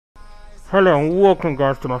Hello and welcome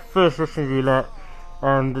guys to my first Russian roulette.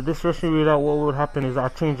 And this Russian roulette, what will happen is I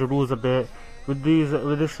change the rules a bit. With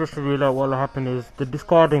this Russian roulette, what will happen is the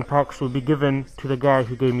discarding packs will be given to the guy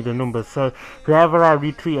who gave me the numbers. So whoever I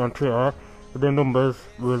retweet on Twitter with the numbers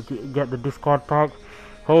will get the discard pack.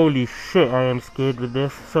 Holy shit, I am scared with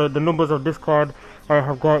this. So the numbers of discard I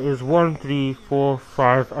have got is 1, 3, 4,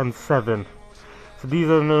 5 and 7. So these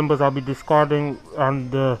are the numbers I'll be discarding, and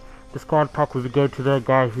the discard pack will go to the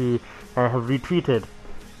guy who I have retweeted.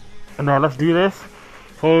 And now let's do this.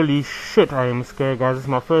 Holy shit, I am scared guys. This is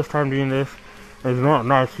my first time doing this. It's not a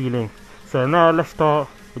nice feeling. So now let's start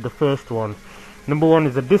with the first one. Number 1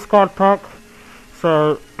 is a discard pack.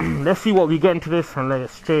 So let's see what we get into this, and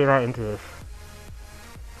let's straight right into this.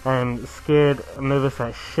 I am scared, nervous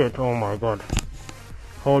as shit. Oh my god.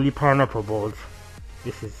 Holy pineapple balls.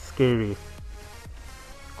 This is scary.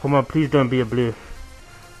 Come on, please don't be a blue.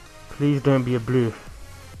 Please don't be a blue.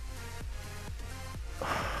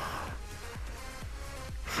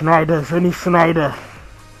 Snyder, it's only Snyder.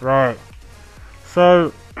 Right. So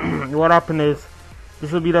what happened is,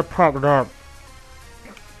 this will be the pack that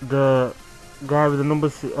the guy with the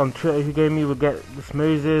numbers on Twitter who gave me will get. This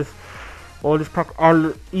Moses, all this pack.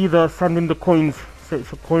 I'll either send him the coins, so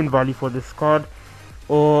it's a coin value for this card,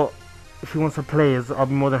 or if he wants the players, I'll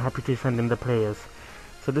be more than happy to send him the players.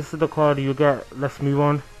 So this is the card you get. Let's move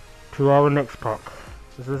on to our next pack.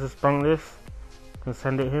 This is a spank this. Can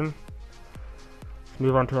send it him. Let's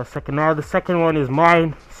move on to our second. Now the second one is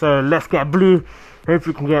mine. So let's get blue. Hope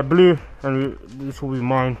we can get blue, and this will be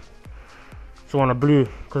mine. So on a blue,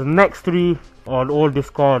 because the next 3 are all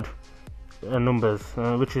discard numbers,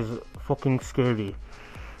 which is fucking scary.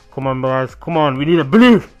 Come on guys, come on, we need a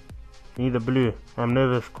blue. We need a blue. I'm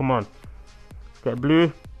nervous. Come on, get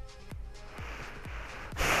blue.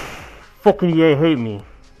 Fucking EA hate me.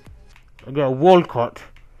 I get a Walcott,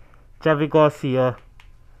 Javi Garcia,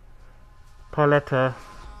 Paletta.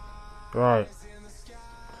 Right.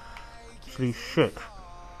 Actually shit.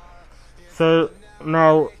 So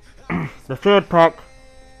now the third pack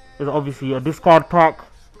is obviously a discard pack,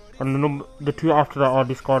 and the 2 after that are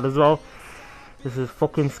discard as well. This is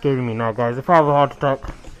fucking scaring me now guys. If I have a heart attack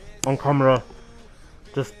on camera,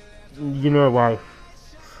 just you know why.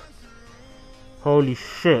 Holy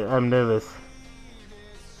shit, I'm nervous.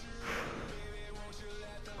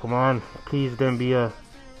 Come on, please don't be a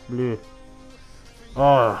blue.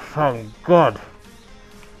 Oh, thank God.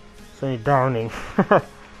 It's only downing.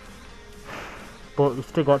 But we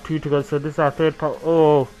still got 2 to go, so this is our third pack.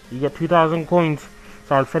 Oh, you get 2,000 coins.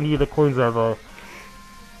 So I'll send you the coins over.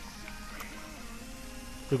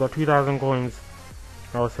 We got 2,000 coins.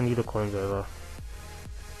 I'll send you the coins over.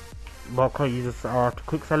 But I can't use this, I have to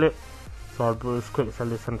quick sell it. So I'll just quick sell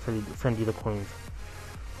this and send you the coins.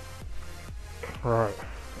 Right.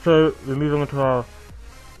 So we're moving on to our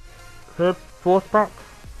fourth pack.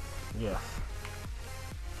 Yes.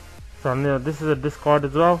 So now this is a discard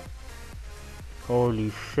as well.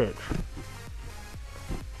 Holy shit.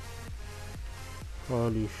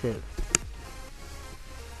 Holy shit.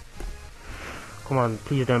 Come on,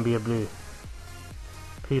 please don't be a blue.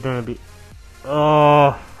 Please don't be.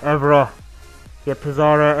 Oh, Evra. Yeah,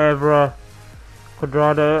 Pizarro, Evra,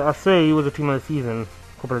 Quadrado. I swear he was a team of the season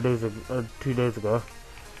a couple of days ago, 2 days ago.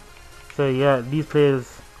 So yeah, these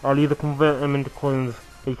players, I'll either convert them into coins,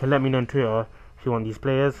 or you can let me know on Twitter if you want these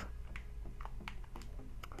players.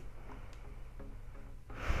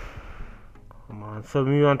 Come on, so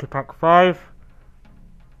move on to pack 5.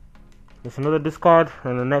 It's another discard,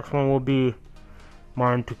 and the next one will be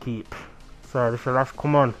mine to keep. So this is the last,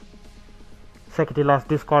 come on. Second to last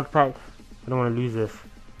discard pack. I don't want to lose this.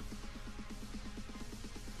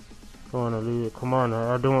 I don't want to lose it. Come on,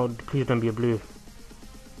 I don't want, please don't be a blue.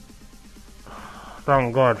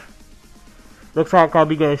 Thank God. Looks like I'll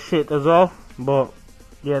be getting shit as well, but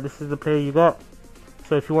yeah, this is the player you got.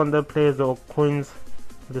 So if you want the players or coins,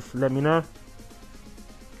 just let me know.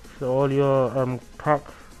 So all your pack.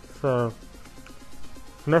 So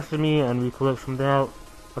message me and we can work something out.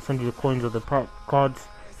 I'll send you the coins or the pack cards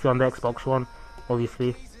if you're on the Xbox One,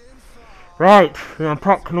 obviously. Right, we're on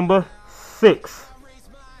pack number 6.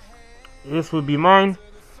 This will be mine.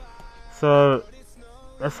 So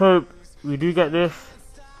let's hope we do get this,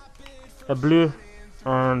 a blue,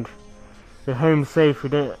 and we're home safe. We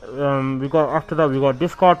don't. We got after that. We got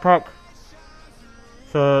discard pack.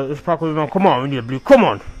 So this pack will be on. Come on, we need a blue. Come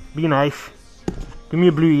on, be nice. Give me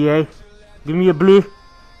a blue, EA. Give me a blue.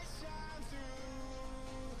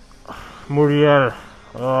 Muriel.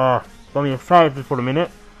 Oh, got me excited for a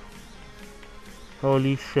minute.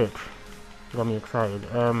 Holy shit, got me excited.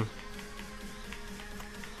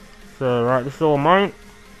 So right, this is all mine.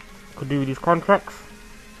 could do with these contracts.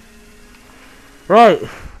 Right,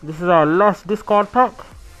 this is our last discard pack,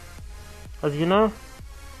 as you know.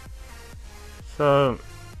 So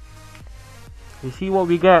we see what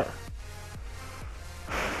we get.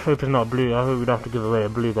 Hope it's not blue. I hope we don't have to give away a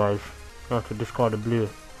blue, guys. We have to discard a blue.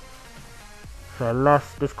 So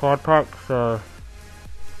last discard pack. So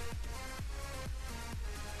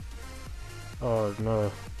oh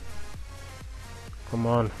no, come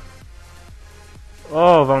on.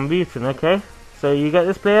 Oh, Van Buiten. Okay, so you get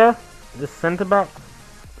this player, this centre back.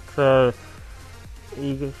 So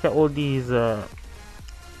you get all these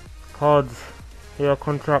cards here,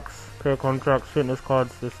 contracts, player contracts, fitness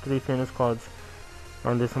cards. There's 3 fitness cards,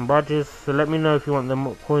 and there's some badges. So let me know if you want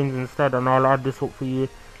them coins instead, and I'll add this up for you.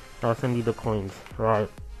 I'll send you the coins. Right,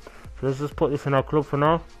 so let's just put this in our club for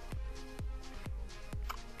now.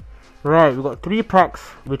 Right, we've got 3 packs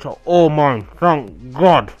which are all mine, thank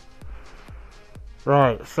God.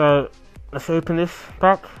 Right, so let's open this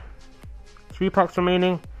pack. 3 packs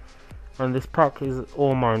remaining, and this pack is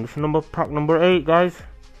all mine. This is pack number 8, guys.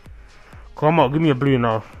 Come on, give me a blue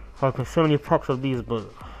now. I've got so many packs of these, but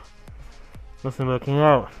nothing working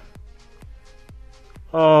out.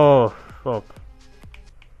 Oh, fuck.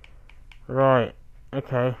 Right,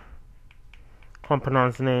 okay. Can't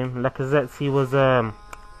pronounce the name. Lacazette, he was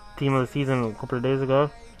team of the season a couple of days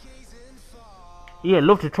ago. Yeah,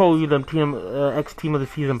 love to troll you them ex team of the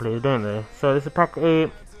season players, don't they? So this is pack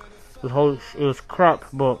 8. It was crap,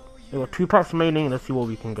 but we got 2 packs remaining. Let's see what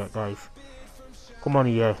we can get, guys. Come on,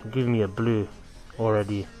 yeah, give me a blue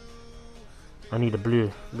already. I need a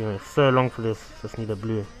blue. Been so long for this. Just need a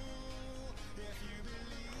blue.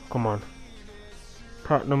 Come on.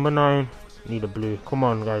 Pack number 9. Need a blue. Come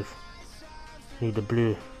on, guys. Need a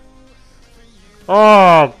blue.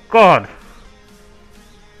 Oh God!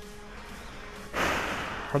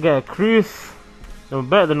 I get a Cruz. No,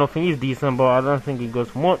 better than nothing. He's decent, but I don't think he goes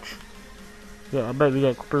for much. Yeah, I bet we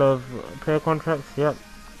get a couple of player contracts. Yep.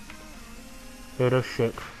 Load of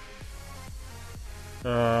shit.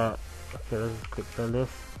 Okay, let's just quick sell this.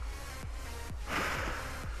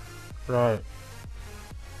 Right.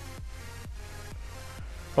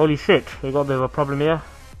 Holy shit, we got a bit of a problem here.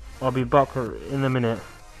 I'll be back in a minute.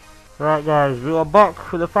 Right, guys, we are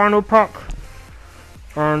back with the final pack,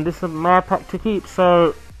 and this is my pack to keep.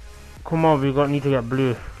 So come on, we need to get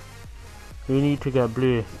blue. We need to get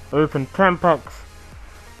blue. Open 10 packs.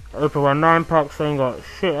 Open around 9 packs. Ain't got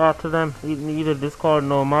shit out of them. Either discard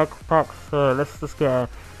no micro packs. So let's just get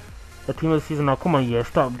a team of the season now. Come on, yeah.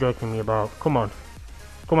 Stop joking me about. Come on.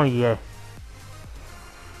 Come on, yeah.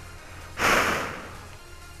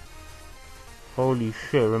 Holy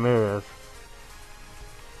shit, Ramirez.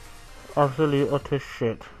 Absolutely utter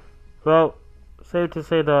shit. Well, safe to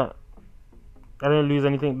say that I didn't lose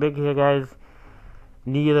anything big here, guys.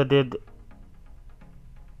 Neither did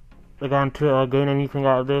the guy on Twitter gain anything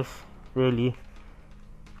out of this, really.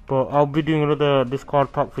 But I'll be doing another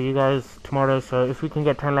discard pack for you guys tomorrow. So if we can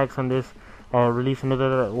get 10 likes on this, I'll release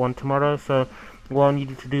another one tomorrow. So what I need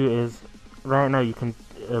you to do is, right now you can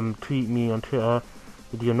tweet me on Twitter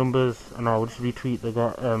with your numbers, and I'll just retweet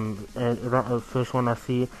the first one I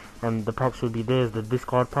see, and the packs will be there as the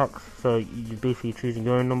discard packs. So you're basically choosing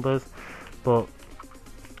your own numbers, but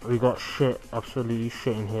we got shit, absolutely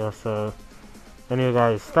shit in here. So anyway,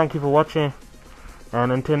 guys, thank you for watching,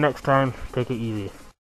 and until next time, take it easy.